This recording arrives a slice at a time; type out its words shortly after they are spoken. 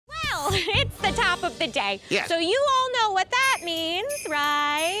it's the top of the day. Yes. So you all know what that means,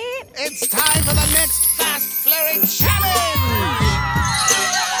 right? It's time for the next Fast Flurry Challenge!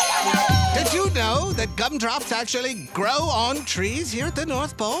 Did you know that gumdrops actually grow on trees here at the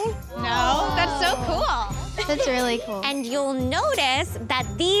North Pole? No, that's so cool. That's really cool. And you'll notice that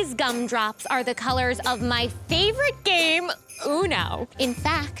these gumdrops are the colors of my favorite game, Uno. In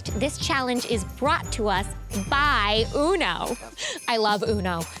fact, this challenge is brought to us by Uno. I love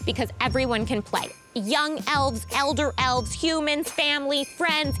Uno because everyone can play. Young elves, elder elves, humans, family,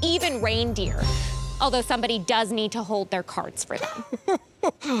 friends, even reindeer. Although somebody does need to hold their cards for them.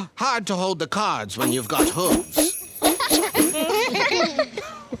 Hard to hold the cards when you've got hooves.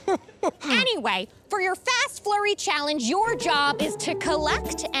 Anyway, for your Fast Flurry Challenge, your job is to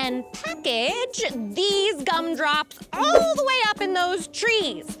collect and package these gumdrops all the way up in those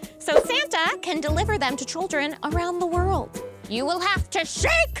trees, so Santa can deliver them to children around the world. You will have to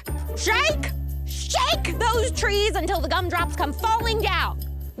shake, shake, shake those trees until the gumdrops come falling down.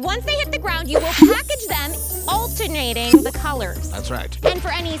 Once they hit the ground, you will package them, alternating the colors. That's right. And for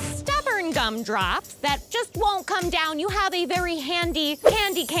any stubborn gumdrops that just won't come down, you have a very handy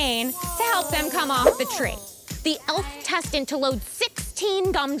candy cane to help them come off the tree. The elf contestant to load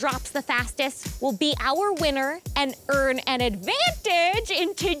 16 gumdrops the fastest will be our winner and earn an advantage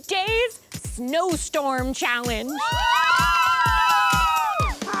in today's snowstorm challenge.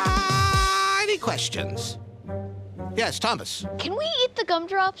 Any questions? Yes, Thomas. Can we eat the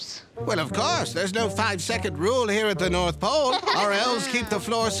gumdrops? Well, of course. There's no 5-second rule here at the North Pole. Our elves keep the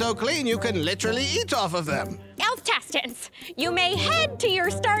floor so clean you can literally eat off of them. Elf contestants, you may head to your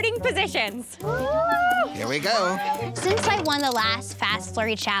starting positions. Here we go. Since I won the last Fast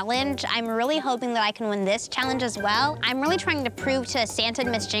Flurry Challenge, I'm really hoping that I can win this challenge as well. I'm really trying to prove to Santa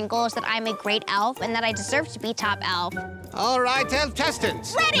and Miss Jingles that I'm a great elf and that I deserve to be top elf. All right, elf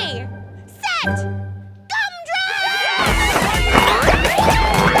contestants. Ready, set,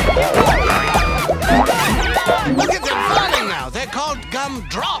 Look at them falling now. They're called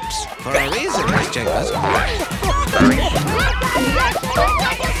gumdrops for a reason, Miss Jingles.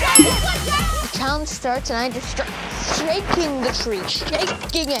 The challenge starts and I just start shaking the tree,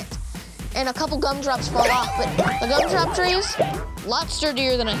 shaking it. And a couple gumdrops fall off, but the gumdrop trees, a lot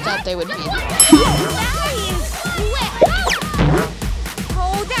sturdier than I thought they would be.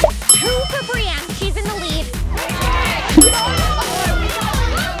 Oh, that's 2 for Brienne. She's in the lead.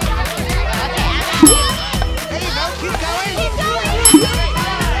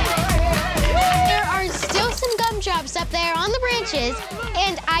 There are still some gumdrops up there on the branches,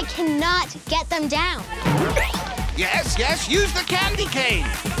 and I cannot get them down. Yes, yes, use the candy cane.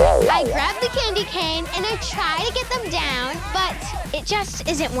 I grab the candy cane and I try to get them down, but it just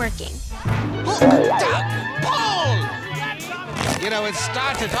isn't working. Pull! You know, it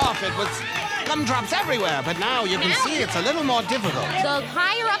started off, it was gumdrops everywhere, but now you can see it's a little more difficult. The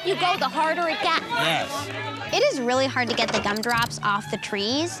higher up you go, the harder it gets. Yes. It is really hard to get the gumdrops off the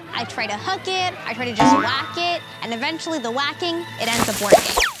trees. I try to hook it, I try to just whack it, and eventually the whacking, it ends up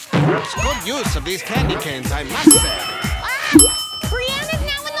working. It's good use of these candy canes, I must say. Brienne is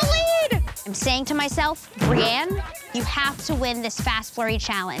now in the lead. I'm saying to myself, Brienne, you have to win this Fast Flurry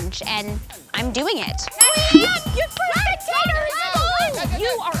Challenge, and I'm doing it. Brienne, you spectators,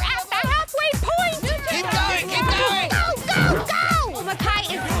 you are at the halfway point. Keep going, keep going. Go, go, go. Oh, Makai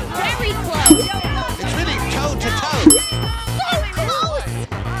is very close. It's really toe-to-toe. So close.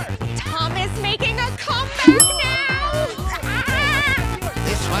 Thomas making a comeback now.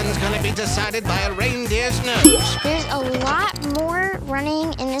 This one's gonna be decided by a reindeer's nose. There's a lot more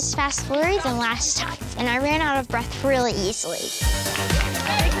running in this Fast Flurry than last time, and I ran out of breath really easily.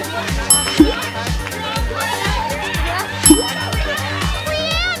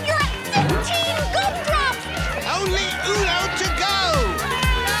 Brienne, you're at 15 gumdrops. Only Uno to go.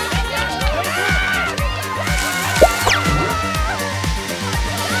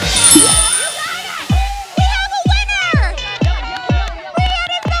 We have a winner.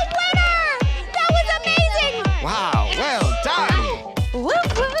 Brienne is the winner. That was amazing. Wow, well done. Woo,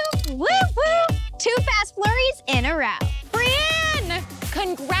 woo, woo, woo. 2 Fast Flurries in a row. Brienne,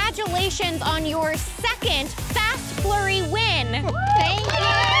 congratulations on your second Fast Flurry win. Thank you.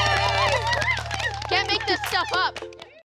 Can't make this stuff up.